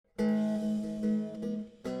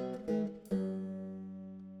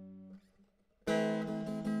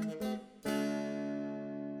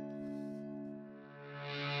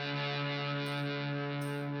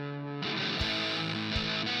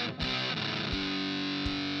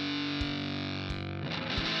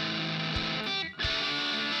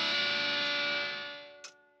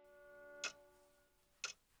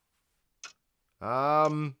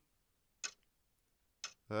Bob?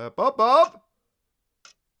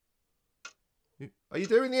 Are you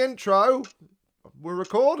doing the intro? We're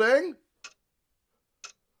recording.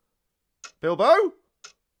 Bilbo?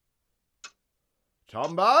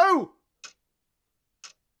 Tombo?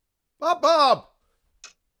 Bob!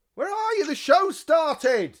 Where are you? The show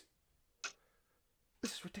started!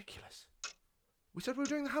 This is ridiculous. We said we were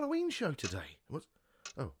doing the Halloween show today.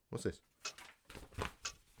 What's this?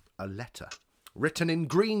 A letter. Written in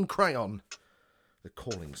green crayon. The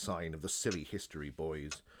calling sign of the silly history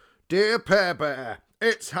boys. Dear Pear Bear,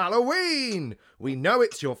 it's Halloween! We know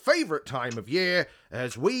it's your favourite time of year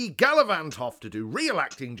as we gallivant off to do real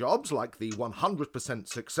acting jobs like the 100%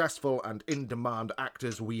 successful and in-demand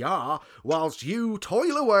actors we are, whilst you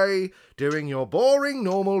toil away doing your boring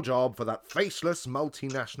normal job for that faceless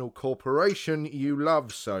multinational corporation you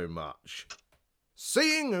love so much.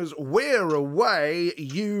 Seeing as we're away,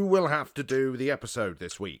 you will have to do the episode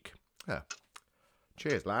this week.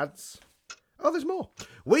 Cheers, lads. Oh, there's more.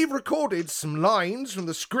 We've recorded some lines from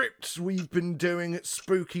the scripts we've been doing at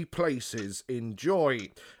spooky places.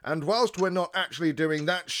 Enjoy. And whilst we're not actually doing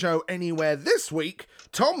that show anywhere this week,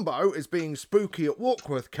 Tombo is being spooky at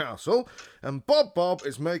Warkworth Castle, and Bob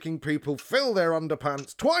is making people fill their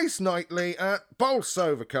underpants twice nightly at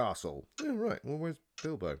Bolsover Castle. Oh, right. Well, where's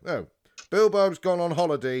Bilbo? Oh, Bilbo's gone on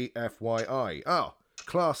holiday, FYI. Oh,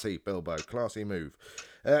 classy, Bilbo. Classy move.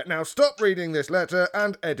 Now stop reading this letter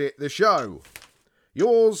and edit the show.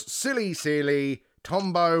 Yours, silly,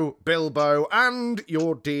 Tombo, Bilbo, and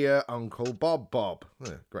your dear Uncle Bob.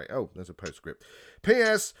 Great. Oh, there's a postscript.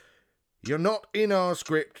 P.S. You're not in our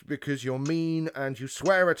script because you're mean and you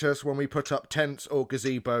swear at us when we put up tents or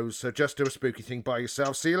gazebos, so just do a spooky thing by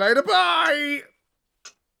yourself. See you later. Bye!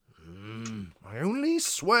 I only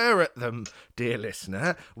swear at them, dear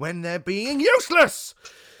listener, when they're being useless.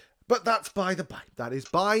 But that's by the by. That is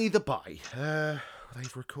by the by.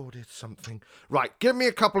 They've recorded something. Right, give me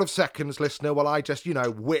a couple of seconds, listener, while I just,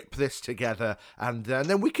 whip this together, and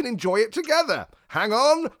then we can enjoy it together. Hang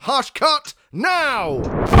on, hush cut, now!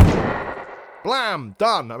 Blam,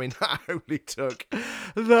 done. I mean, that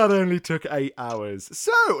only took 8 hours.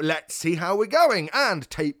 So, let's see how we're going. And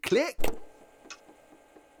tape click.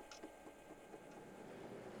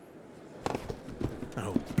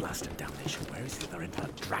 Oh, blast and damnation, where is the other end of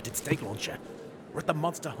that dratted steak launcher? We're at the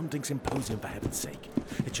Monster Hunting Symposium, for heaven's sake.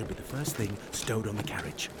 It should be the first thing stowed on the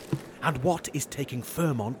carriage. And what is taking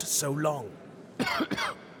Fairmont so long?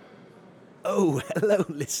 Oh, hello,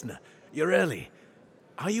 listener. You're early.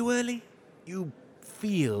 Are you early? You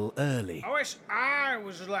feel early. I wish I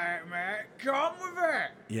was late, mate. Come with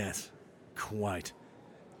it. Yes, quite.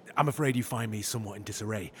 I'm afraid you find me somewhat in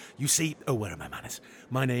disarray. You see, where are my manners?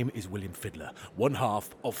 My name is William Fiddler, one half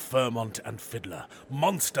of Fairmont and Fiddler,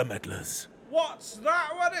 monster meddlers. What's that?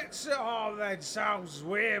 That sounds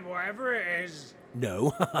weird, whatever it is.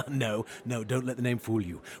 No, no, don't let the name fool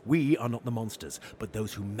you. We are not the monsters, but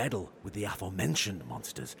those who meddle with the aforementioned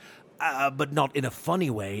monsters. But not in a funny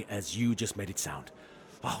way, as you just made it sound.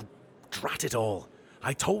 Oh, drat it all.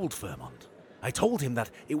 I told Fairmont. I told him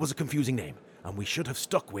that it was a confusing name, and we should have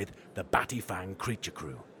stuck with the Batty Fang Creature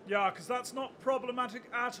Crew. Yeah, because that's not problematic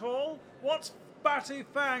at all. What's Batty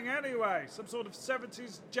Fang anyway? Some sort of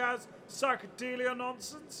 70s jazz psychedelia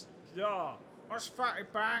nonsense? Yeah. What's Fatty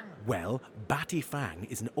Bang? Well, Batty Fang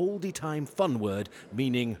is an oldie-time fun word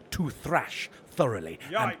meaning to thrash thoroughly.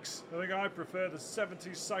 Yikes. I think I prefer the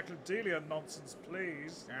 70s psychedelia nonsense,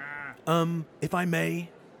 please. If I may...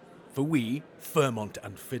 For we, Fairmont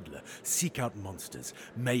and Fiddler, seek out monsters,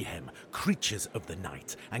 mayhem, creatures of the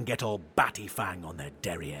night, and get all Batty Fang on their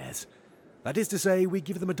derrieres. That is to say, we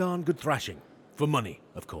give them a darn good thrashing. For money,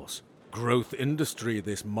 of course. Growth industry,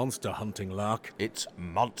 this monster hunting lark. It's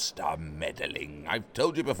monster meddling. I've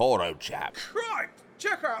told you before, old chap. Right,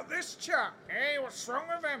 check out this chap. Hey, what's wrong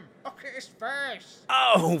with him? Look at his face.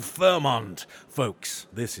 Oh, Fairmont! Folks,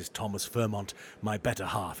 this is Thomas Fairmont, my better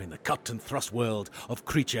half in the cut and thrust world of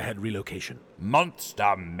creature head relocation.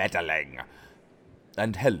 Monster meddling.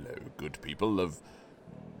 And hello, good people of...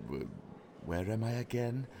 Where am I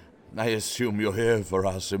again? I assume you're here for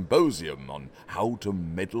our symposium on how to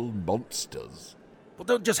meddle monsters. Well,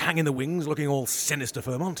 don't just hang in the wings looking all sinister,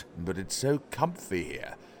 Fairmont. But it's so comfy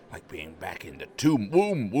here. Like being back in the tomb.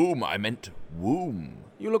 Womb, I meant womb.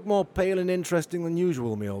 You look more pale and interesting than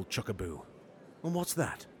usual, me old chuckaboo. And what's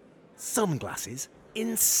that? Sunglasses?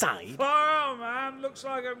 Inside? Far out, man. Looks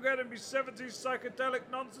like I'm getting me 70s psychedelic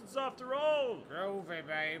nonsense after all. Groovy,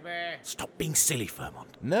 baby. Stop being silly,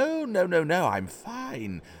 Fairmont. No, I'm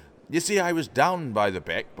fine. You see, I was down by the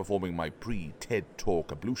beck performing my pre-TED Talk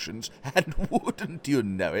ablutions, and wouldn't you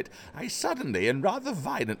know it, I suddenly and rather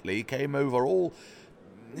violently came over all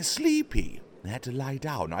sleepy. I had to lie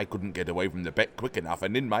down. I couldn't get away from the beck quick enough,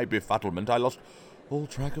 and in my befuddlement I lost all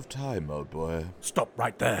track of time, old boy. Stop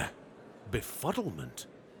right there. Befuddlement?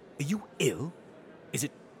 Are you ill? Is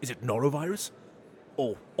it norovirus?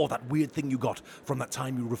 Or that weird thing you got from that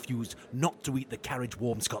time you refused not to eat the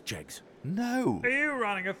carriage-warm Scotch eggs? No. Are you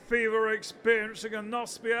running a fever experiencing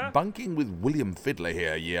anosmia? Bunking with William Fiddler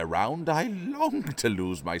here year-round, I long to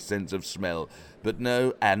lose my sense of smell. But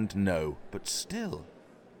no and no. But still.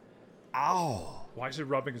 Ow. Why is he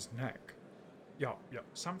rubbing his neck? Yeah,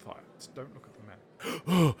 Samphire, don't look at the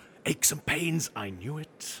men. Aches and pains. I knew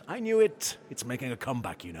it. It's making a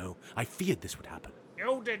comeback, you know. I feared this would happen.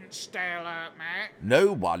 You didn't stay alert, mate.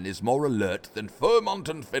 No one is more alert than Vermont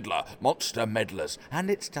and Fiddler, monster meddlers, and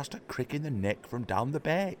it's just a crick in the neck from down the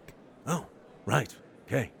beck. Oh, right.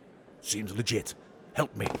 Okay. Seems legit.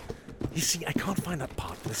 Help me. You see, I can't find that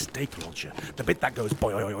part for the steak launcher. The bit that goes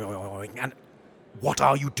boing, and... What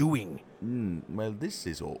are you doing? Well, this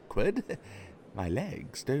is awkward. My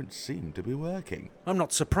legs don't seem to be working. I'm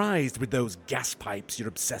not surprised with those gas pipes you're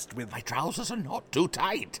obsessed with. My trousers are not too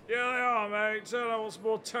tight. Yeah, they are, mate. Tell me what's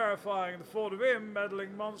more terrifying, the thought of him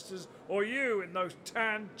meddling monsters or you in those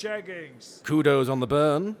tan jeggings. Kudos on the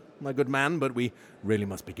burn, my good man, but we really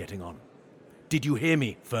must be getting on. Did you hear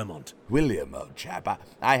me, Vermont? William, old chap,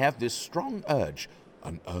 I have this strong urge.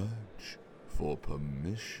 An urge for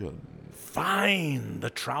permission. Fine, the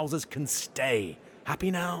trousers can stay.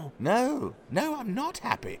 Happy now? No, I'm not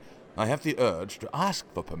happy. I have the urge to ask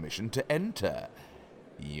for permission to enter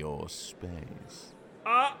your space.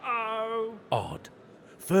 Uh-oh. Odd.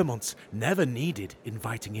 Vermont's never needed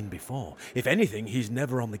inviting in before. If anything, he's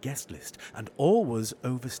never on the guest list and always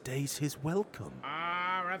overstays his welcome.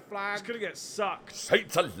 Red flag. It's gonna get sucked.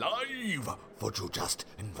 Saints alive! Would you just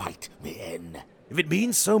invite me in? If it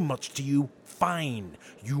means so much to you, fine.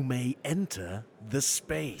 You may enter the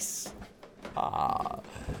space.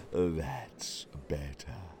 That's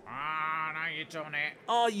better. Now you're doing it.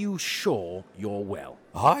 Are you sure you're well?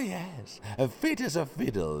 Ah, yes. Fit as a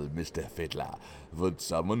fiddle, Mr. Fiddler. Would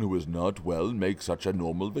someone who is not well make such a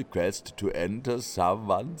normal request to enter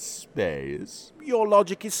someone's space? Your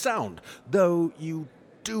logic is sound, though you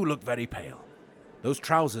do look very pale. Those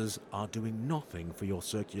trousers are doing nothing for your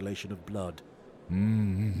circulation of blood.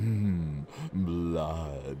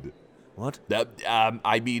 Blood. What?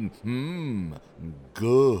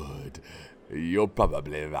 Good. You're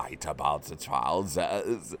probably right about the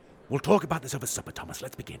trousers. We'll talk about this over supper, Thomas.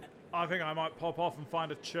 Let's begin. I think I might pop off and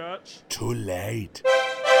find a church. Too late.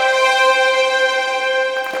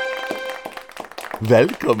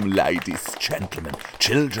 Welcome, ladies, gentlemen,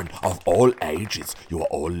 children of all ages. You are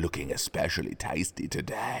all looking especially tasty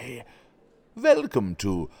today. Welcome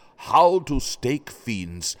to How to Stake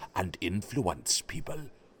Fiends and Influence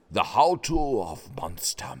People. The how-to of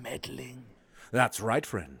monster meddling. That's right,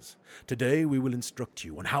 friends. Today we will instruct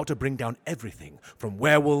you on how to bring down everything from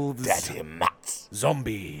werewolves, Dirty mutts,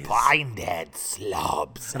 zombies, blind-head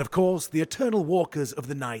slobs, and of course the eternal walkers of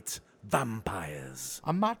the night, vampires.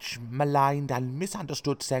 a much maligned and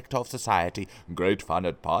misunderstood sector of society. Great fun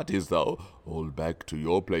at parties, though. All back to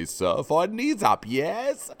your place, sir, for a knees up,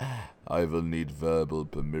 yes? I will need verbal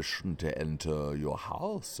permission to enter your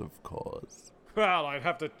house, of course. Well, I'd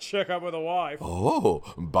have to check up with a wife. Oh,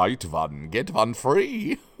 bite one, get one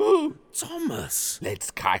free. Thomas! Let's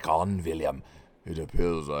crack on, William. It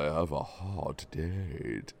appears I have a hard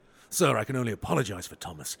date. Sir, I can only apologize for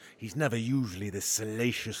Thomas. He's never usually this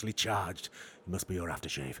salaciously charged. It must be your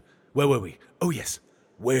aftershave. Where were we? Oh, yes.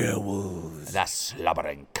 Werewolves. The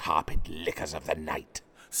slobbering carpet lickers of the night.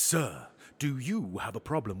 Sir, do you have a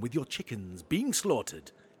problem with your chickens being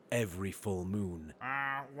slaughtered every full moon?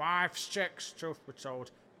 Wife's chicks, truth be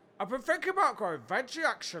told. I've been thinking about going veggie,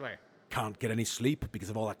 actually. Can't get any sleep because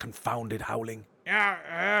of all that confounded howling? Yeah,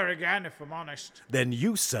 her again, if I'm honest. Then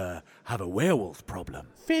you, sir, have a werewolf problem.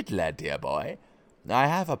 Fiddler, dear boy. I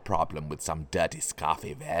have a problem with some dirty,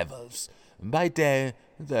 scarfy werewolves. By day,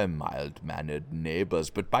 they're mild-mannered neighbors,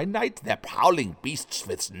 but by night they're prowling beasts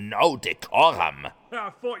with no decorum. I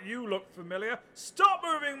thought you looked familiar. Stop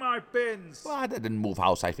moving my bins! Rather than move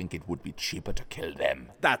house, I think it would be cheaper to kill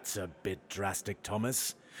them. That's a bit drastic,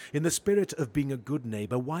 Thomas. In the spirit of being a good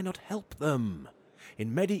neighbor, why not help them?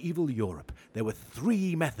 In medieval Europe, there were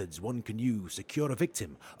 3 methods one can use to cure a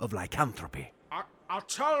victim of lycanthropy. I'll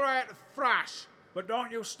tolerate the thrash, but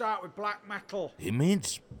don't you start with black metal. He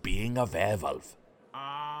means being a werewolf.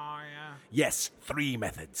 Yeah. Yes, 3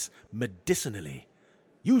 methods. Medicinally.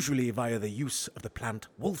 usually via the use of the plant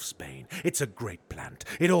wolfsbane. It's a great plant.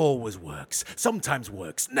 It always works. Sometimes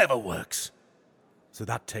works, never works. So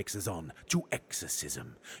that takes us on to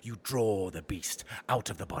exorcism. You draw the beast out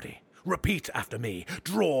of the body. Repeat after me.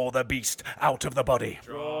 Draw the beast out of the body.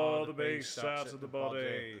 Draw the beast out of the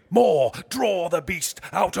body. More. Draw the beast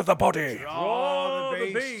out of the body. Draw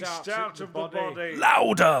the beast out of the body.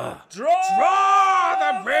 Louder. Draw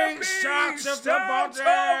the beast out of the body.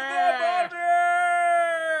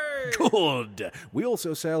 Good. We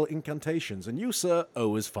also sell incantations, and you, sir,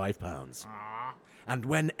 owe us £5. And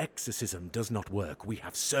when exorcism does not work, we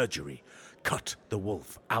have surgery. Cut the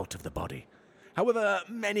wolf out of the body. However,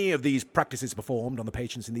 many of these practices performed on the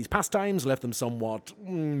patients in these pastimes left them somewhat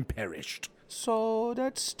perished. So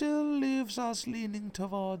that still leaves us leaning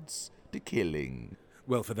towards the killing.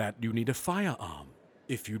 Well, for that, you need a firearm,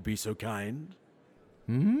 if you'd be so kind.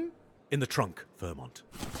 In the trunk, Vermont.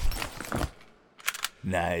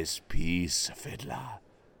 Nice piece, fiddler.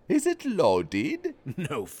 Is it loaded?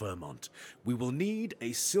 No, Vermont. We will need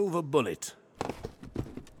a silver bullet.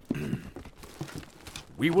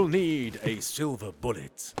 We will need a silver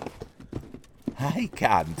bullet. I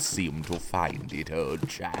can't seem to find it, old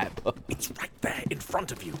chap. It's right there in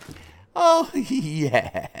front of you. Oh,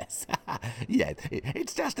 yes. Yes,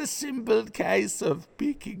 it's just a simple case of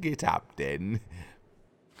picking it up, then.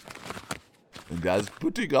 And just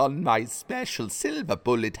putting on my special silver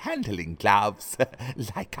bullet handling gloves,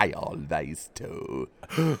 like I always do.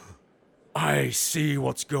 I see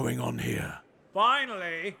what's going on here.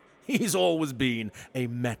 Finally, He's always been a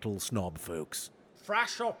metal snob, folks.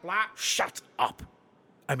 fresh or black? Shut up!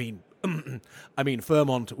 I mean,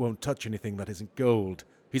 Vermont won't touch anything that isn't gold.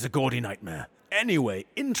 He's a gaudy nightmare. Anyway,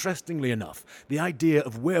 interestingly enough, the idea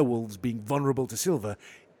of werewolves being vulnerable to silver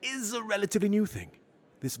is a relatively new thing.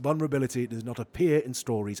 This vulnerability does not appear in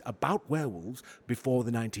stories about werewolves before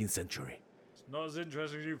the 19th century. It's not as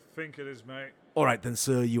interesting as you think it is, mate. All right then,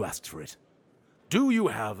 sir, you asked for it. Do you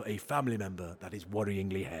have a family member that is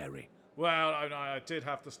worryingly hairy? Well, I did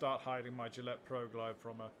have to start hiding my Gillette Pro Glide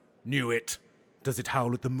from her. Knew it. Does it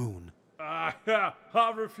howl at the moon?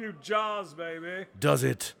 Over a few jars, baby. Does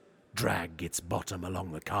it drag its bottom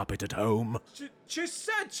along the carpet at home? She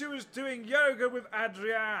said she was doing yoga with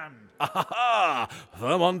Adrienne. Ah,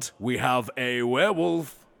 Vermont, we have a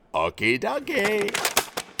werewolf. Okie dokie.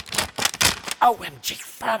 OMG,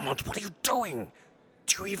 Vermont, what are you doing?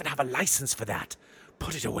 Do you even have a license for that?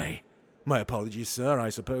 Put it away. My apologies, sir. I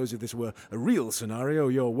suppose if this were a real scenario,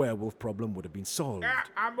 your werewolf problem would have been solved.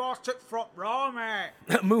 I'm lost at front row,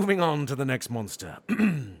 mate. Moving on to the next monster.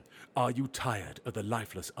 Are you tired of the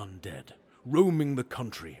lifeless undead, roaming the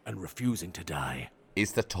country and refusing to die?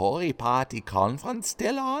 Is the Tory Party conference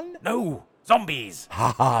still on? No! Zombies!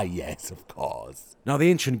 Haha, yes, of course. Now,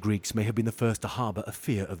 the ancient Greeks may have been the first to harbour a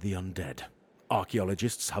fear of the undead.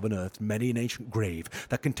 Archaeologists have unearthed many an ancient grave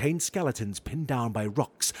that contained skeletons pinned down by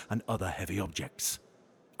rocks and other heavy objects.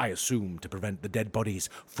 I assume to prevent the dead bodies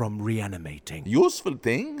from reanimating. Useful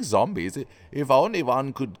thing, zombies. If only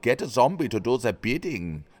one could get a zombie to do their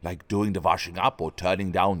bidding, like doing the washing up or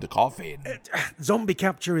turning down the coffin. Zombie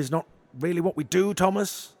capture is not really what we do,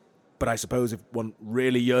 Thomas. But I suppose if one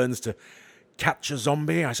really yearns to catch a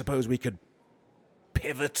zombie, I suppose we could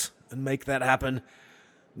pivot and make that happen.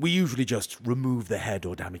 We usually just remove the head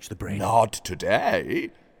or damage the brain. Not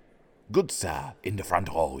today. Good sir, in the front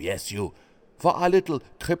row, yes, you. For our little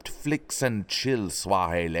crypt flicks and chill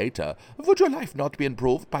soiree later, would your life not be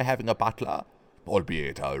improved by having a butler?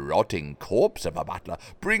 Albeit a rotting corpse of a butler,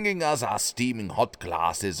 bringing us our steaming hot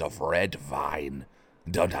glasses of red wine.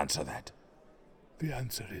 Don't answer that. The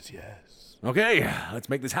answer is yes. Okay, let's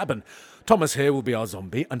make this happen. Thomas here will be our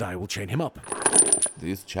zombie, and I will chain him up.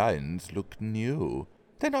 These chains look new.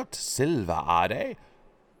 They're not silver, are they?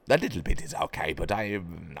 A little bit is okay, but I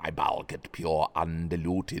balk at pure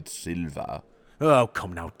undiluted silver. Oh,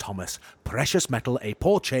 come now, Thomas. Precious metal a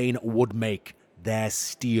poor chain would make. They're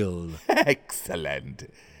steel.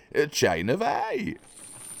 Excellent. Chain away.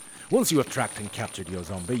 Once you have tracked and captured your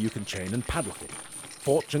zombie, you can chain and padlock it.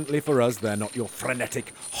 Fortunately for us, they're not your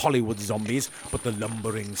frenetic Hollywood zombies, but the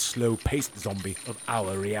lumbering, slow-paced zombie of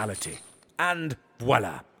our reality. And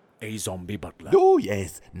voila, a zombie butler. Oh,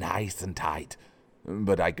 yes, nice and tight.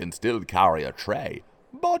 But I can still carry a tray.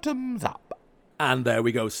 Bottoms up. And there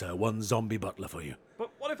we go, sir. One zombie butler for you. But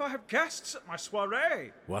what if I have guests at my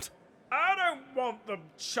soiree? What? I don't want them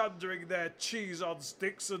chundering their cheese on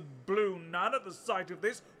sticks and blue nun at the sight of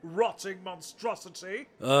this rotting monstrosity.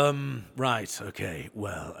 Right, okay.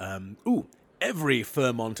 Well, every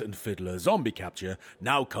Vermont and Fiddler zombie capture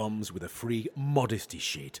now comes with a free modesty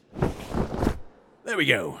sheet. There we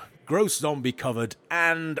go. gross zombie covered,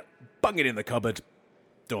 and bung it in the cupboard.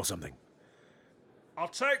 Or something. I'll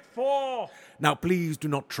take 4. Now, please do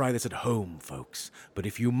not try this at home, folks. But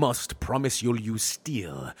if you must, promise you'll use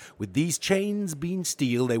steel. With these chains being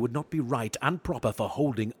steel, they would not be right and proper for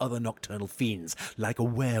holding other nocturnal fiends, like a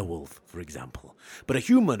werewolf, for example. But a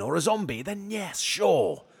human or a zombie, then yes,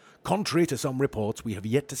 sure. Contrary to some reports, we have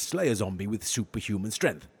yet to slay a zombie with superhuman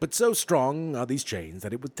strength. But so strong are these chains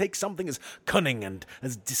that it would take something as cunning and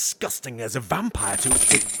as disgusting as a vampire to...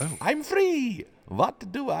 Oh. I'm free!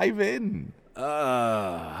 What do I win?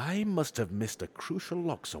 I must have missed a crucial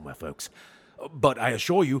lock somewhere, folks. But I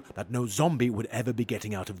assure you that no zombie would ever be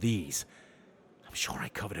getting out of these. I'm sure I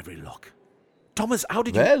covered every lock. Thomas, how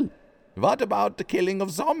did you... Well, what about the killing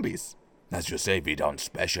of zombies? As you say, we don't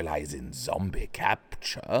specialize in zombie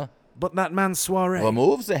capture. But that man's soiree...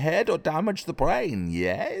 Remove the head or damage the brain,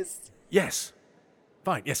 yes? Yes.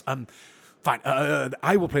 Fine, yes, fine.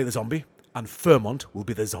 I will play the zombie, and Fairmont will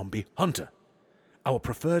be the zombie hunter. Our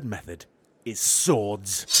preferred method is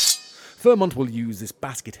swords. Fairmont will use this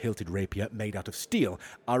basket-hilted rapier made out of steel.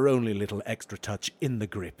 Our only little extra touch in the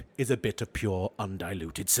grip is a bit of pure,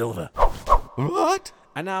 undiluted silver. What?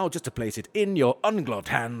 And now, just to place it in your ungloved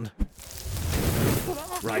hand.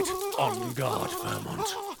 Right, on guard,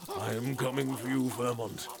 Fairmont. I am coming for you,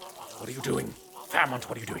 Fairmont. What are you doing? Fairmont,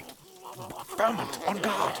 what are you doing? Fairmont, on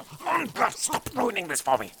guard! On guard! Stop ruining this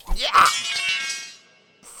for me! Yeah!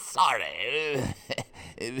 Sorry.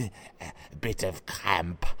 A bit of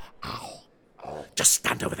cramp. Ow. Just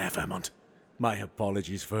stand over there, Fairmont. My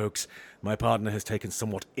apologies, folks. My partner has taken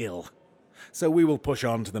somewhat ill. So we will push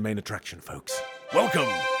on to the main attraction, folks. Welcome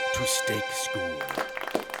to Steak School.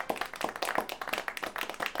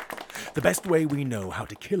 The best way we know how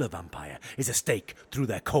to kill a vampire is a stake through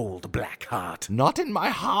their cold black heart. Not in my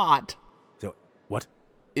heart, So, what?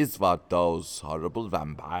 is what those horrible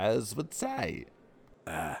vampires would say.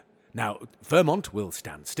 Now, Fairmont will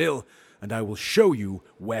stand still, and I will show you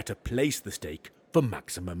where to place the stake for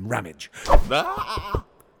maximum ramage. Ah!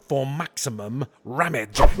 For maximum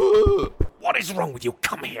ramage. What is wrong with you?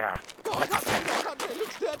 Come here.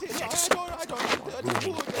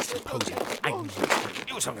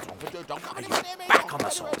 You something wrong. Are you back on the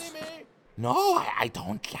sauce? No, I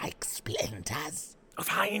don't like splinters.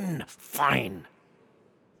 Fine, fine.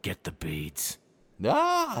 Get the beads.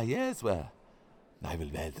 Ah, yes, well, I will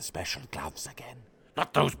wear the special gloves again.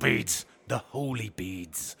 Not those beads, the holy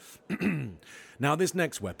beads. Now, this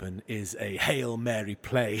next weapon is a Hail Mary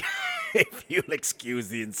play, if you'll excuse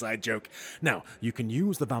the inside joke. Now, you can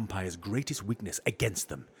use the vampire's greatest weakness against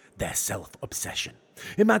them, their self-obsession.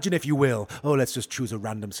 Imagine, if you will, let's just choose a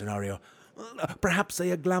random scenario. Perhaps they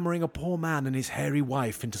are glamouring a poor man and his hairy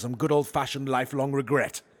wife into some good old-fashioned lifelong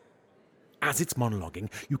regret. As it's monologuing,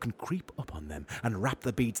 you can creep up on them and wrap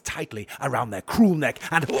the beads tightly around their cruel neck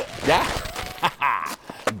and... Yeah?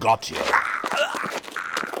 Got you.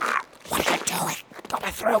 What are you doing? Got my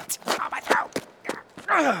throat! Got my throat!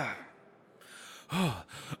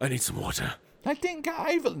 I need some water. I think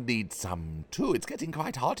I will need some, too. It's getting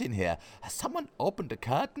quite hot in here. Has someone opened the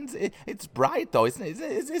curtains? It's bright, though, isn't it?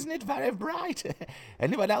 Isn't it very bright?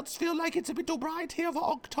 Anyone else feel like it's a bit too bright here for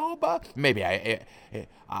October? Maybe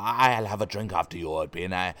I'll have a drink after you,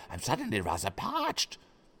 Oldbean. I'm suddenly rather parched.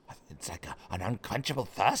 It's like an unquenchable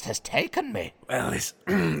thirst has taken me. Well,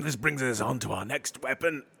 this brings us on to our next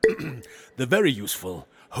weapon. The very useful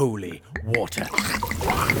holy water.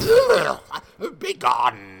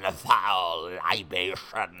 Begone, foul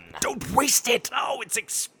libation. Don't waste it! Oh, it's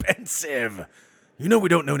expensive. You know we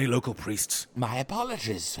don't know any local priests. My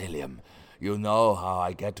apologies, William. You know how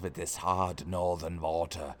I get with this hard northern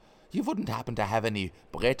water. You wouldn't happen to have any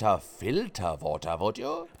Brita filter water, would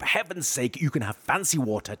you? For heaven's sake, you can have fancy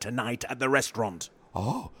water tonight at the restaurant.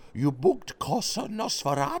 Oh, you booked Cosa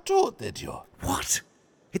Nosferatu, did you? What?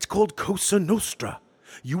 It's called Cosa Nostra.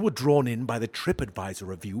 You were drawn in by the TripAdvisor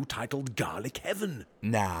review titled Garlic Heaven.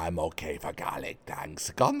 Nah, I'm okay for garlic, thanks.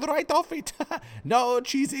 Gone right off it. No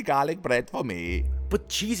cheesy garlic bread for me. But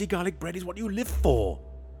cheesy garlic bread is what you live for.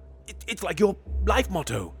 It's like your life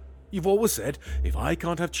motto. You've always said, if I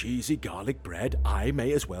can't have cheesy garlic bread, I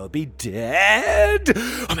may as well be dead.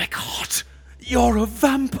 Oh my God, you're a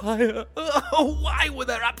vampire. Oh, why were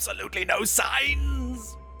there absolutely no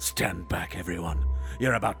signs? Stand back, everyone.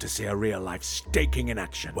 You're about to see a real-life staking in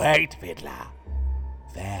action. Wait, Fiddler.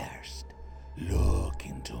 First, look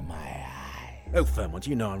into my eye. Oh, Fairmont,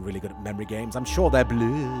 you know I'm really good at memory games. I'm sure they're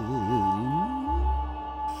blue.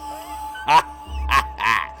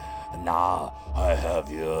 Now I have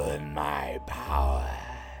you in my power.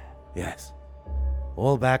 Yes.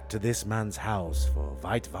 All back to this man's house for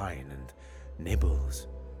white wine and nibbles.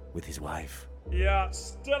 with his wife. Yeah,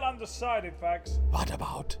 still undecided, thanks. What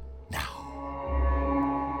about now?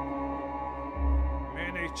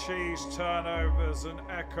 Mini cheese turnovers and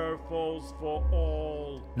echo falls for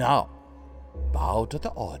all. Now, bow to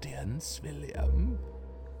the audience, William.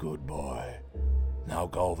 Good boy. Now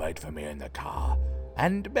go wait for me in the car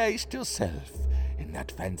and baste yourself in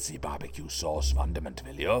that fancy barbecue sauce wonderment,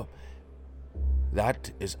 will you?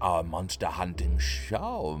 That is our monster hunting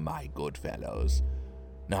show, my good fellows.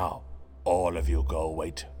 Now, all of you go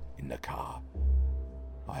wait in the car.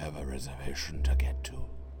 I have a reservation to get to.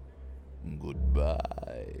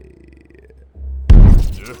 Goodbye.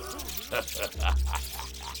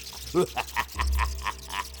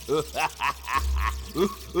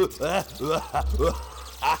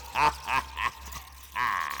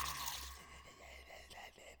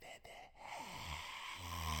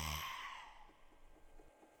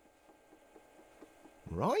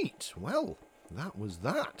 Right, well, that was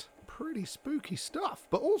that. Pretty spooky stuff,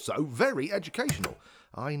 but also very educational.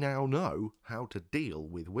 I now know how to deal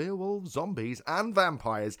with werewolves, zombies, and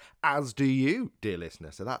vampires, as do you, dear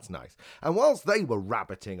listener, so that's nice. And whilst they were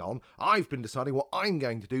rabbiting on, I've been deciding what I'm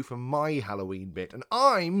going to do for my Halloween bit, and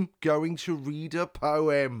I'm going to read a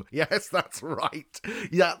poem. Yes, that's right.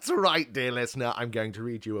 That's right, dear listener, I'm going to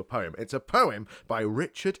read you a poem. It's a poem by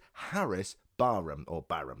Richard Harris Barham, or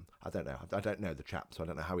Barham. I don't know the chap, so I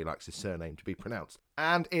don't know how he likes his surname to be pronounced.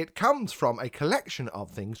 And it comes from a collection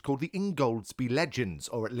of things called the Ingoldsby Legends,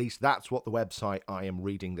 or at least that's what the website I am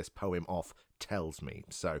reading this poem off tells me.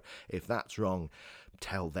 So if that's wrong,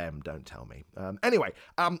 tell them, don't tell me. Anyway,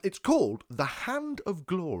 it's called The Hand of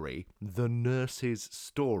Glory, The Nurse's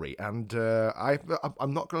Story. And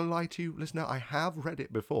I'm not going to lie to you, listener, I have read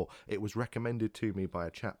it before. It was recommended to me by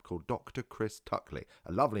a chap called Dr. Chris Tuckley,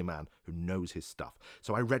 a lovely man who knows his stuff.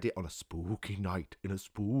 So I read it on a spooky night in a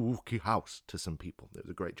spooky house to some people. It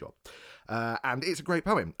was a great job. And it's a great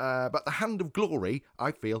poem. But The Hand of Glory,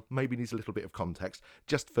 I feel, maybe needs a little bit of context,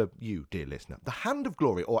 just for you, dear listener. The Hand of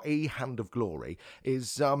Glory, or A Hand of Glory,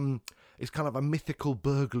 is kind of a mythical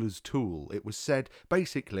burglar's tool. It was said,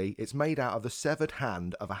 basically, it's made out of the severed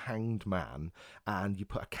hand of a hanged man, and you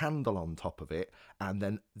put a candle on top of it, and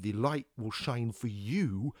then the light will shine for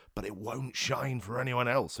you, but it won't shine for anyone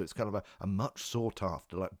else. So it's kind of a much sought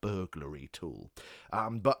after, like, burglary tool.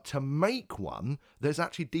 But to make one, there's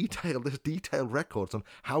actually detailed records on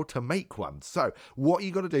how to make one. So what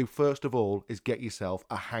you got to do first of all is get yourself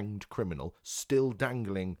a hanged criminal still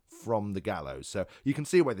dangling from the gallows. So you can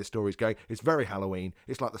see where this story's going. It's very Halloween.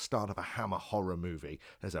 It's like the start of a Hammer horror movie.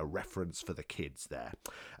 There's a reference for the kids there.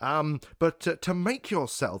 But to make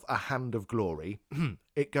yourself a hand of glory,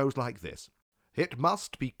 it goes like this. It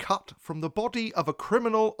must be cut from the body of a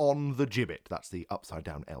criminal on the gibbet. That's the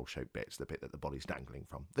upside-down L-shaped bit. It's the bit that the body's dangling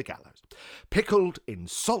from, the gallows. Pickled in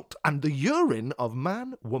salt and the urine of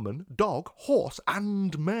man, woman, dog, horse,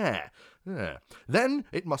 and mare. Yeah. Then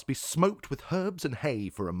it must be smoked with herbs and hay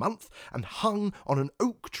for a month and hung on an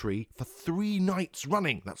oak tree for 3 nights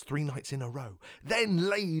running. That's 3 nights in a row. Then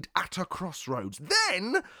laid at a crossroads.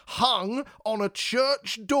 Then hung on a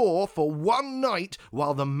church door for 1 night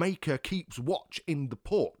while the maker keeps watch in the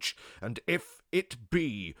porch. And if it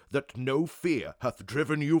be that no fear hath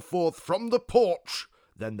driven you forth from the porch,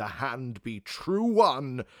 then the hand be true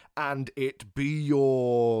one and it be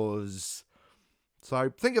yours.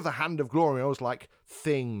 So think of the Hand of Glory almost like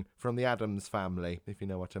Thing from the Addams Family, if you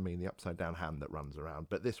know what I mean, the upside-down hand that runs around.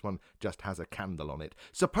 But this one just has a candle on it.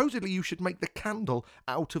 Supposedly you should make the candle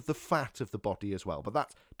out of the fat of the body as well, but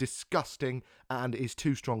that's disgusting and is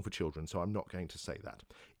too strong for children, so I'm not going to say that,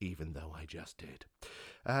 even though I just did.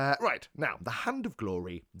 Right, now, The Hand of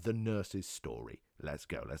Glory, The Nurse's Story. Let's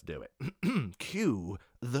go, let's do it. Cue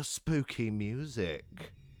the spooky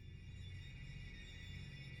music.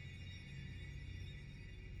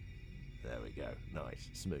 There we go. Nice.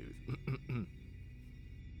 Smooth.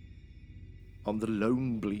 On the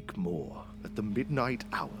lone bleak moor, at the midnight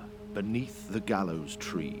hour, beneath the gallows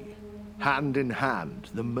tree, hand in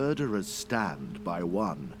hand the murderers stand by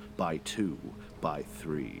 1, by 2, by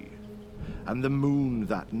 3. And the moon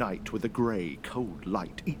that night with a grey, cold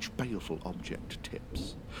light each baleful object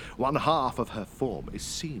tips. 1 half of her form is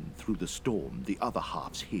seen through the storm, the other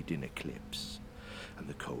half's hid in eclipse. And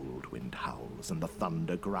the cold wind howls, and the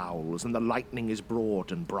thunder growls, and the lightning is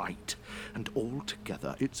broad and bright, and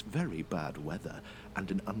altogether it's very bad weather, and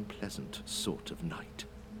an unpleasant sort of night.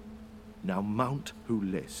 Now mount who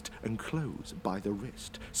list, and close by the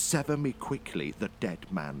wrist, sever me quickly the dead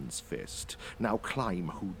man's fist. Now climb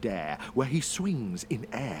who dare, where he swings in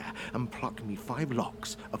air, and pluck me 5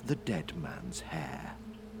 locks of the dead man's hair.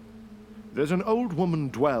 There's an old woman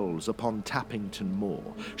dwells upon Tappington Moor.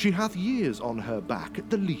 She hath years on her back, at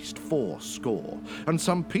the least 80, and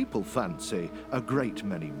some people fancy a great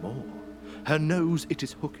many more. Her nose it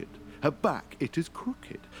is hooked, her back it is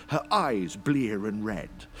crooked, her eyes blear and red.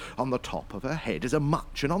 On the top of her head is a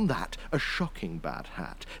mutch, and on that a shocking bad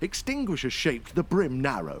hat, extinguisher-shaped, the brim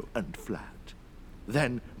narrow and flat.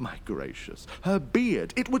 Then, my gracious, her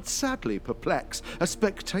beard, it would sadly perplex a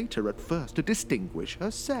spectator at first to distinguish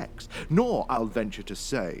her sex, nor, I'll venture to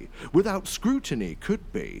say, without scrutiny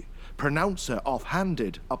could be, pronounce her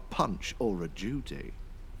off-handed a Punch or a Judy.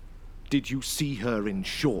 Did you see her in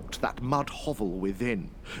short, that mud hovel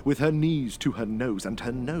within, with her knees to her nose and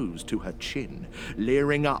her nose to her chin,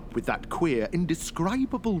 leering up with that queer,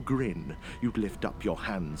 indescribable grin, you'd lift up your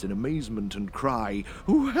hands in amazement and cry,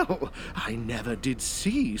 "Well, I never did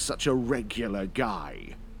see such a regular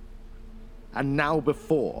guy." And now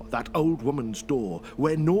before that old woman's door,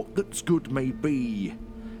 where naught that's good may be,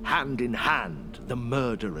 hand in hand the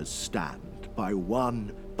murderers stand, by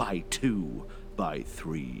 1, by 2, by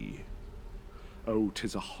 3. Oh,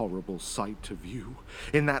 'tis a horrible sight to view,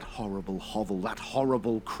 in that horrible hovel, that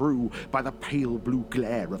horrible crew, by the pale blue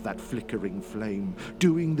glare of that flickering flame,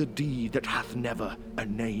 doing the deed that hath never a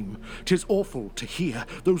name. 'Tis awful to hear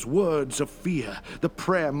those words of fear, the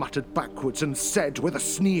prayer muttered backwards and said with a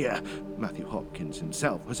sneer. Matthew Hopkins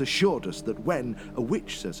himself has assured us that when a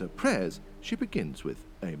witch says her prayers, she begins with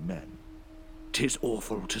Amen. 'Tis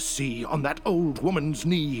awful to see on that old woman's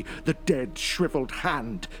knee the dead shriveled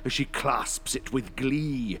hand as she clasps it with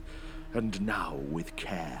glee. And now with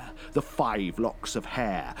care the 5 locks of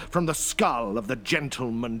hair from the skull of the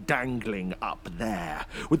gentleman dangling up there,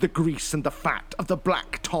 with the grease and the fat of the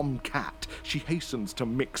black tom-cat, she hastens to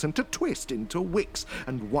mix and to twist into wicks,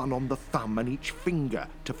 and one on the thumb and each finger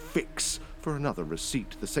to fix. For another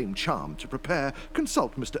receipt, the same charm to prepare,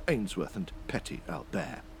 consult Mr. Ainsworth and Petty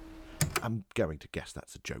Albert. I'm going to guess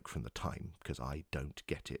that's a joke from the time, because I don't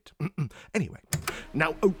get it. Anyway,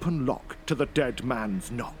 now open lock to the dead man's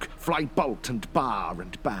knock, fly bolt and bar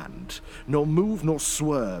and band, nor move nor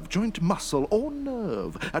swerve, joint muscle or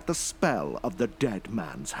nerve, at the spell of the dead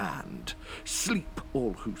man's hand. Sleep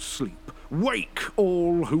all who sleep, wake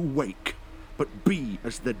all who wake, but be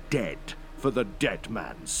as the dead for the dead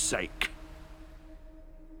man's sake.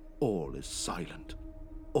 All is silent,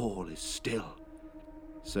 all is still,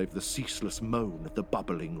 save the ceaseless moan of the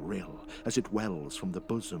bubbling rill as it wells from the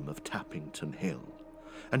bosom of Tappington Hill.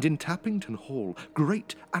 And in Tappington Hall,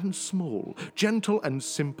 great and small, gentle and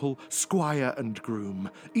simple, squire and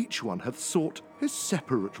groom, each one hath sought his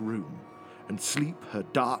separate room, and sleep her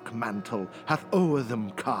dark mantle hath o'er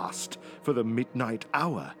them cast, for the midnight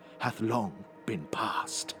hour hath long been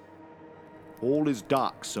past. All is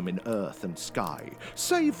darksome in earth and sky,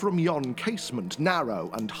 save from yon casement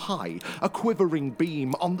narrow and high, a quivering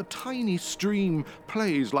beam on the tiny stream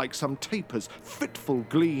plays like some taper's fitful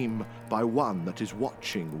gleam by one that is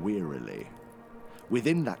watching wearily.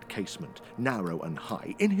 Within that casement, narrow and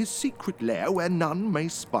high, in his secret lair where none may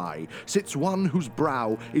spy, sits one whose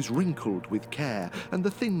brow is wrinkled with care, and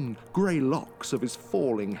the thin grey locks of his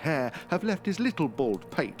falling hair have left his little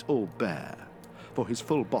bald pate all bare. For his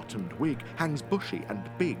full-bottomed wig hangs bushy and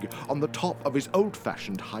big on the top of his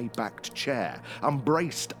old-fashioned high-backed chair.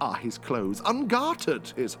 Unbraced are his clothes,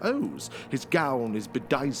 ungartered his hose. His gown is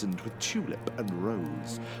bedizened with tulip and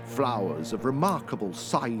rose, flowers of remarkable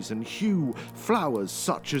size and hue, flowers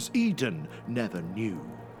such as Eden never knew.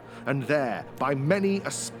 And there, by many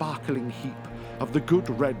a sparkling heap of the good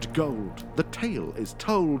red gold, the tale is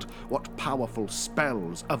told what powerful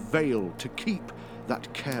spells avail to keep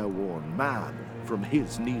that careworn man from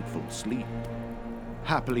his needful sleep.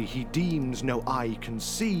 Happily he deems no eye can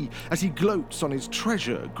see, as he gloats on his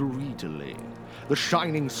treasure greedily. The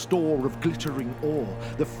shining store of glittering ore,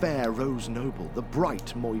 the fair rose noble, the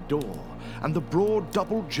bright moidore, and the broad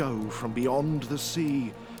double joe from beyond the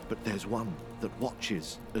sea. But there's one that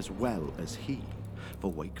watches as well as he.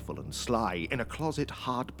 For wakeful and sly, in a closet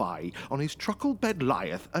hard by, on his truckle bed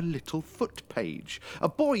lieth a little foot page, a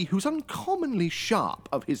boy who's uncommonly sharp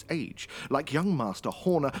of his age, like young Master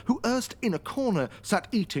Horner, who erst in a corner sat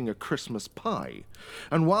eating a Christmas pie.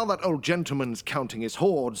 And while that old gentleman's counting his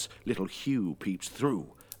hoards, little Hugh peeps through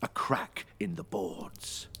a crack in the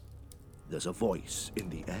boards. There's a voice in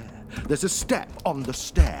the air. There's a step on the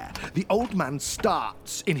stair. The old man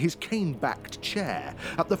starts in his cane-backed chair.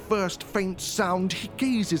 At the first faint sound, he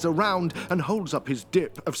gazes around and holds up his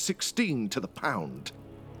dip of 16 to the pound.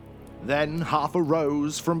 Then half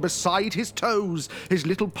arose from beside his toes his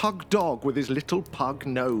little pug dog with his little pug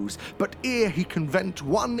nose. But ere he can vent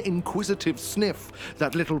one inquisitive sniff,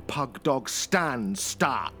 that little pug dog stands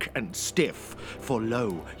stark and stiff. For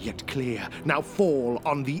low, yet clear, now fall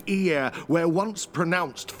on the ear, where once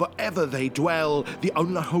pronounced forever they dwell, the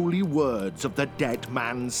unholy words of the dead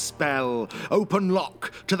man's spell. Open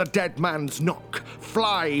lock to the dead man's knock,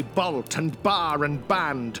 fly, bolt, and bar and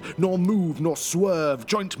band, nor move nor swerve,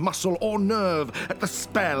 joint, muscle, or nerve at the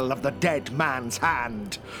spell of the dead man's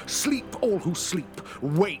hand. Sleep all who sleep,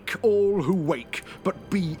 wake all who wake, but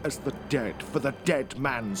be as the dead for the dead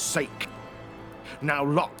man's sake. Now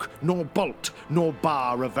lock, nor bolt, nor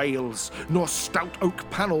bar avails, nor stout oak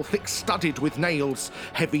panel thick-studded with nails.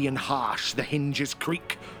 Heavy and harsh the hinges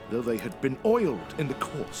creak, though they had been oiled in the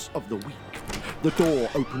course of the week. The door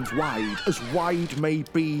opens wide, as wide may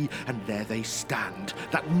be, and there they stand,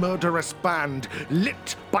 that murderous band,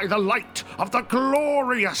 lit by the light of the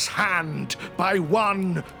glorious hand, by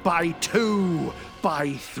one, by two,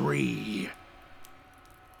 by three.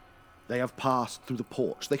 They have passed through the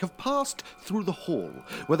porch, they have passed through the hall,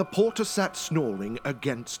 where the porter sat snoring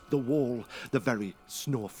against the wall. The very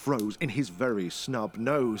snore froze in his very snub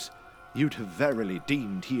nose. You'd have verily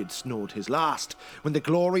deemed he had snored his last, when the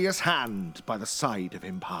glorious hand by the side of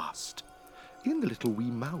him passed. In the little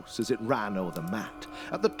wee mouse, as it ran o'er the mat,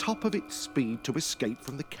 at the top of its speed to escape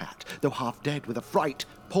from the cat, though half dead with affright,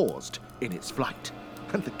 paused in its flight.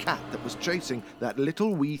 And the cat that was chasing that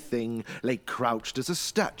little wee thing lay crouched as a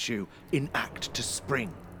statue in act to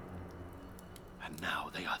spring. And now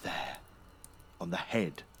they are there, on the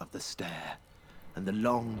head of the stair, and the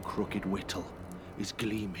long crooked whittle is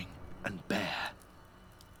gleaming and bare.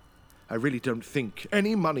 I really don't think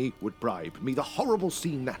any money would bribe me the horrible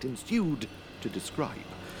scene that ensued to describe,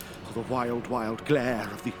 or the wild, wild glare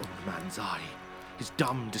of the old man's eye, his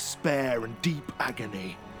dumb despair and deep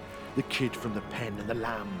agony. The kid from the pen and the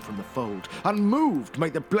lamb from the fold, unmoved may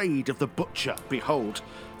the blade of the butcher behold.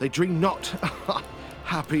 They dream not,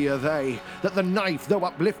 happy are they, that the knife, though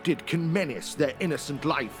uplifted, can menace their innocent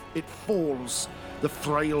life. It falls, the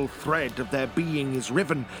frail thread of their being is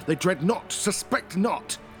riven. They dread not, suspect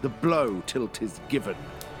not, the blow till 'tis given.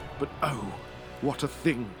 But oh, what a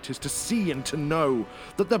thing 'tis to see and to know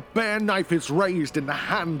that the bare knife is raised in the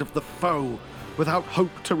hand of the foe, without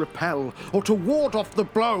hope to repel or to ward off the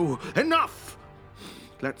blow. Enough!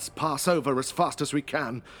 Let's pass over as fast as we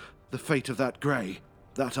can the fate of that grey,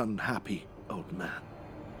 that unhappy old man.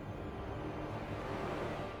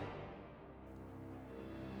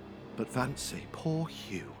 But fancy poor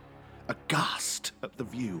Hugh, aghast at the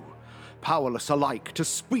view, powerless alike to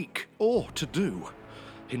speak or to do.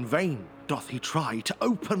 In vain doth he try to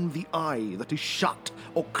open the eye that is shut,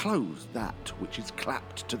 or close that which is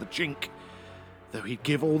clapped to the chink, though he'd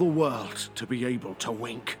give all the world to be able to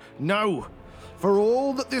wink. No, for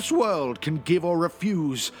all that this world can give or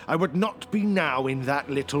refuse, I would not be now in that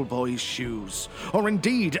little boy's shoes, or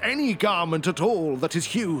indeed any garment at all that is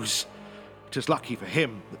Hugh's. 'Tis lucky for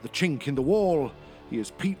him that the chink in the wall he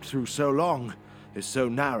has peeped through so long is so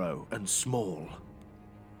narrow and small.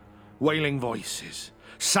 Wailing voices,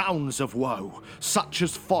 sounds of woe, such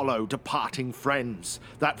as follow departing friends,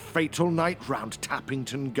 that fatal night round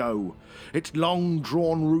Tappington go. Its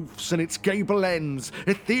long-drawn roofs and its gable ends,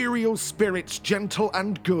 ethereal spirits gentle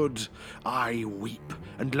and good, I weep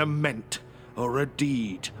and lament o'er a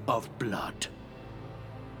deed of blood.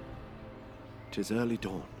 'Tis early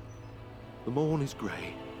dawn. The morn is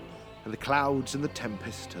grey, and the clouds in the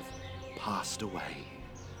tempest have passed away,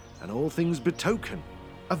 and all things betoken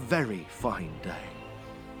a very fine day.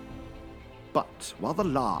 But while the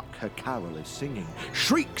lark her carol is singing,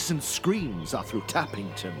 shrieks and screams are through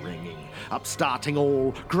Tappington ringing, upstarting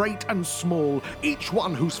all, great and small, each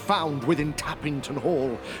one who's found within Tappington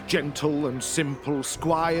Hall, gentle and simple,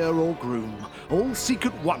 squire or groom, all seek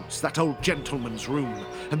at once that old gentleman's room,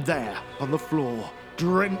 and there, on the floor,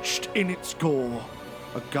 drenched in its gore,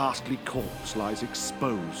 a ghastly corpse lies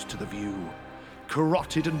exposed to the view,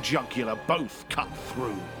 carotid and jugular both cut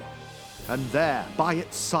through. And there, by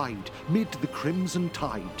its side, mid the crimson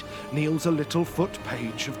tide, kneels a little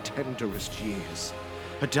foot-page of tenderest years.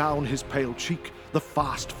 Adown his pale cheek, the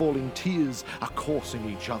fast-falling tears are coursing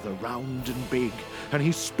each other round and big, and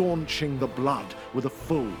he's staunching the blood with a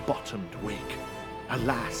full-bottomed wig.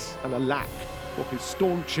 Alas and alack, for his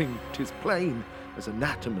staunching 'tis plain, as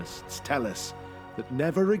anatomists tell us, that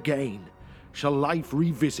never again shall life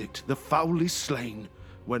revisit the foully slain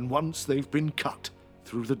when once they've been cut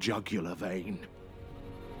through the jugular vein.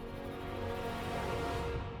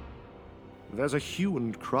 There's a hue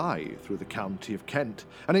and cry through the county of Kent,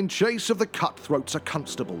 and in chase of the cutthroats a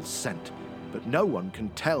constable's sent. But no one can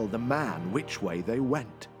tell the man which way they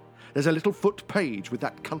went. There's a little foot page with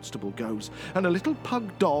that constable goes, and a little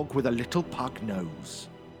pug dog with a little pug nose.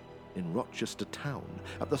 In Rochester town,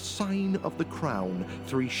 at the sign of the Crown,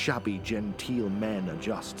 3 shabby genteel men are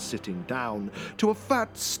just sitting down to a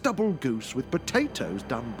fat stubble goose with potatoes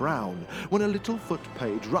done brown, when a little foot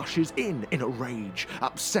page rushes in a rage,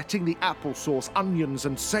 upsetting the applesauce, onions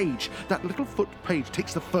and sage. That little foot page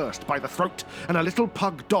takes the first by the throat, and a little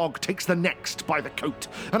pug dog takes the next by the coat,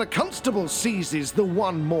 and a constable seizes the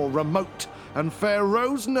one more remote, and fair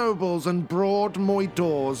rose nobles and broad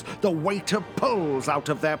moidors the waiter pulls out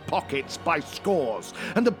of their pockets by scores,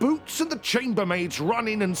 and the boots and the chambermaids run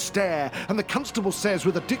in and stare, and the constable says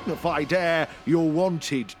with a dignified air, "You're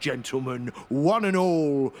wanted, gentlemen, one and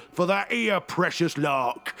all, for that 'ere precious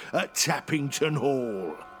lark at Tappington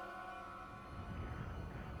Hall."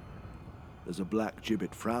 There's a black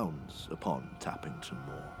gibbet frowns upon Tappington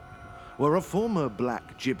Moor, where a former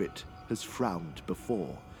black gibbet has frowned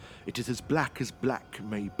before. It is as black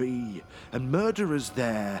may be, and murderers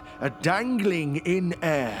there are dangling in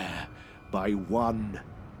air, by 1,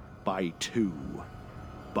 by 2,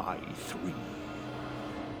 by 3.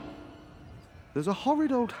 There's a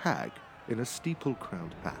horrid old hag in a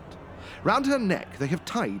steeple-crowned hat. Round her neck they have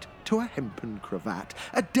tied to a hempen cravat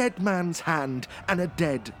a dead man's hand and a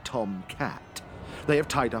dead tom-cat. They have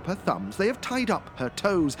tied up her thumbs, they have tied up her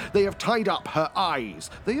toes, they have tied up her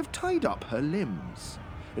eyes, they have tied up her limbs.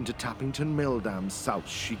 Into Tappington Mill Dam south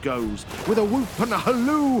she goes, with a whoop and a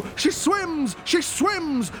halloo, she swims, she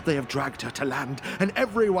swims! They have dragged her to land, and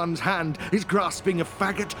everyone's hand is grasping a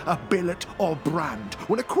faggot, a billet, or brand,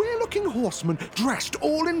 when a queer-looking horseman, dressed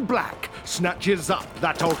all in black, snatches up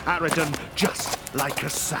that old harridan just like a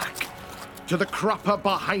sack. To the crupper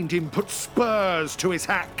behind him puts spurs to his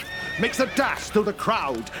hack, makes a dash through the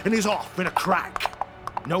crowd, and is off in a crack.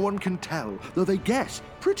 No one can tell, though they guess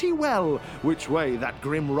pretty well, which way that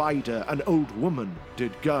grim rider and old woman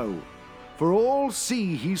did go. For all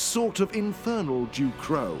see he's sort of infernal Jew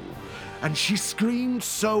Crow, and she screamed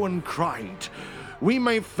so and cried, we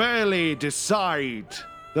may fairly decide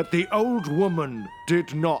that the old woman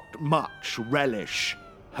did not much relish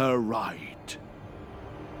her ride.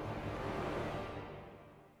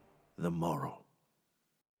 The moral.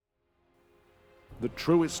 The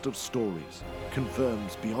truest of stories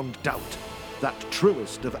confirms beyond doubt that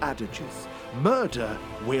truest of adages, murder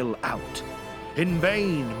will out. In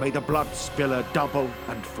vain may the blood spiller double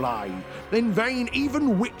and fly, in vain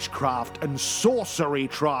even witchcraft and sorcery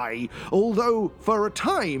try, although for a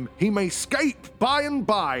time he may scape by and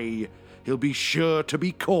by, he'll be sure to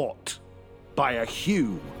be caught by a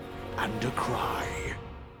hue and a cry.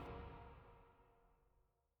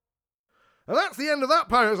 And that's the end of that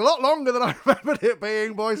poem. It was a lot longer than I remembered it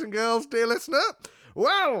being, boys and girls, dear listener.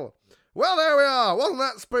 Well, there we are. Wasn't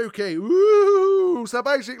that spooky? Woo! So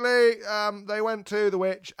basically, they went to the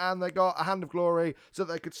witch and they got a hand of glory so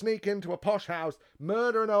that they could sneak into a posh house,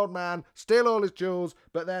 murder an old man, steal all his jewels,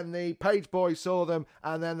 but then the page boy saw them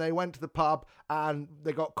and then they went to the pub and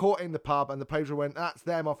they got caught in the pub and the page boy went, "That's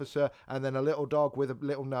them, officer," and then a little dog with a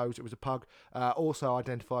little nose, it was a pug, also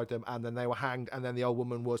identified them, and then they were hanged, and then the old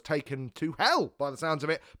woman was taken to hell, by the sounds of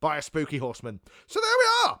it, by a spooky horseman. So there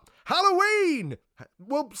we are! Halloween!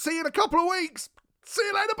 We'll see you in a couple of weeks. See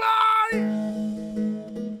you later, bye!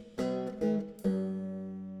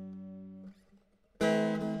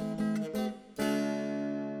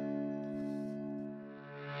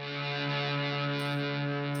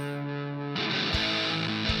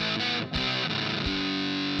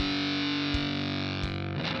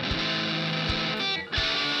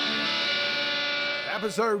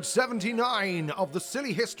 Episode 79 of the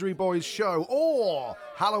Silly History Boys show, or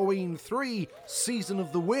Halloween 3, Season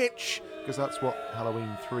of the Witch, because that's what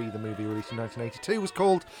Halloween 3, the movie released in 1982, was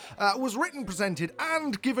called, was written, presented,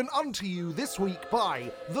 and given unto you this week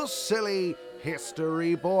by the Silly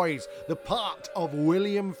History Boys. The part of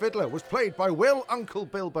William Fiddler was played by Will Uncle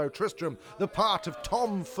Bilbo Tristram. The part of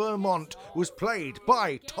Tom Fermont was played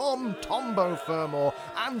by Tom Tombo Fermor.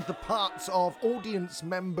 And the parts of audience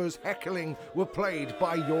members heckling were played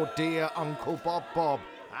by your dear Uncle Bob Bob.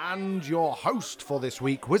 And your host for this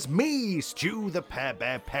week was me, Stu the Pear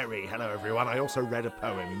Bear Perry. Hello everyone. I also read a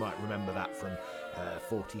poem. You might remember that from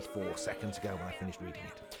 44 seconds ago when I finished reading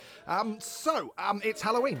it. It's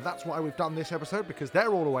Halloween. That's why we've done this episode, because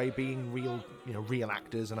they're all away being real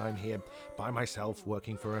actors, and I'm here by myself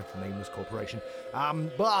working for a nameless corporation.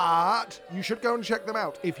 But you should go and check them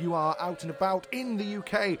out. If you are out and about in the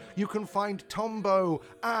UK, you can find Tombo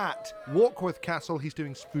at Warkworth Castle. He's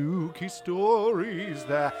doing spooky stories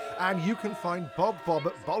there. And you can find Bob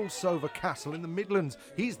at Bolsover Castle in the Midlands.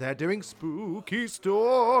 He's there doing spooky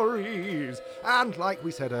stories. And like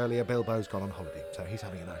we said earlier, Bilbo's gone on holiday, so he's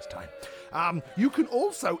having a nice time. You can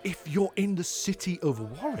also, if you're in the city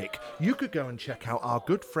of Warwick, you could go and check out our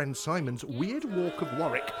good friend Simon's Weird Walk of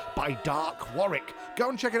Warwick by Dark Warwick. Go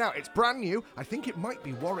and check it out. It's brand new. I think it might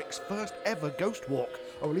be Warwick's first ever ghost walk,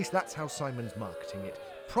 or at least that's how Simon's marketing it.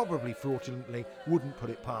 Probably fraudulently, wouldn't put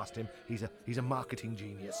it past him. He's a marketing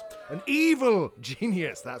genius. An evil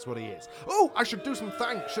genius, that's what he is. Oh, I should do some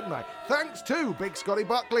thanks, shouldn't I? Thanks to Big Scotty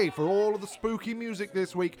Buckley for all of the spooky music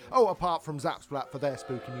this week. Oh, apart from Zapsplat for their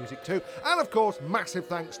spooky music too. And of course, massive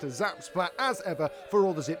thanks to Zapsplat as ever for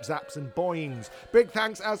all the zip zaps and boings. Big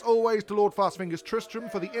thanks as always to Lord Fastfingers Tristram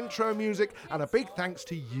for the intro music, and a big thanks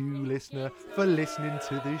to you, listener, for listening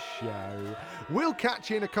to this show. We'll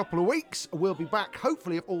catch you in a couple of weeks. We'll be back,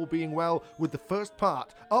 hopefully, if all being well, with the first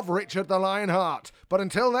part of Richard the Lionheart. But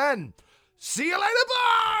until then, see you later,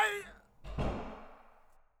 bye!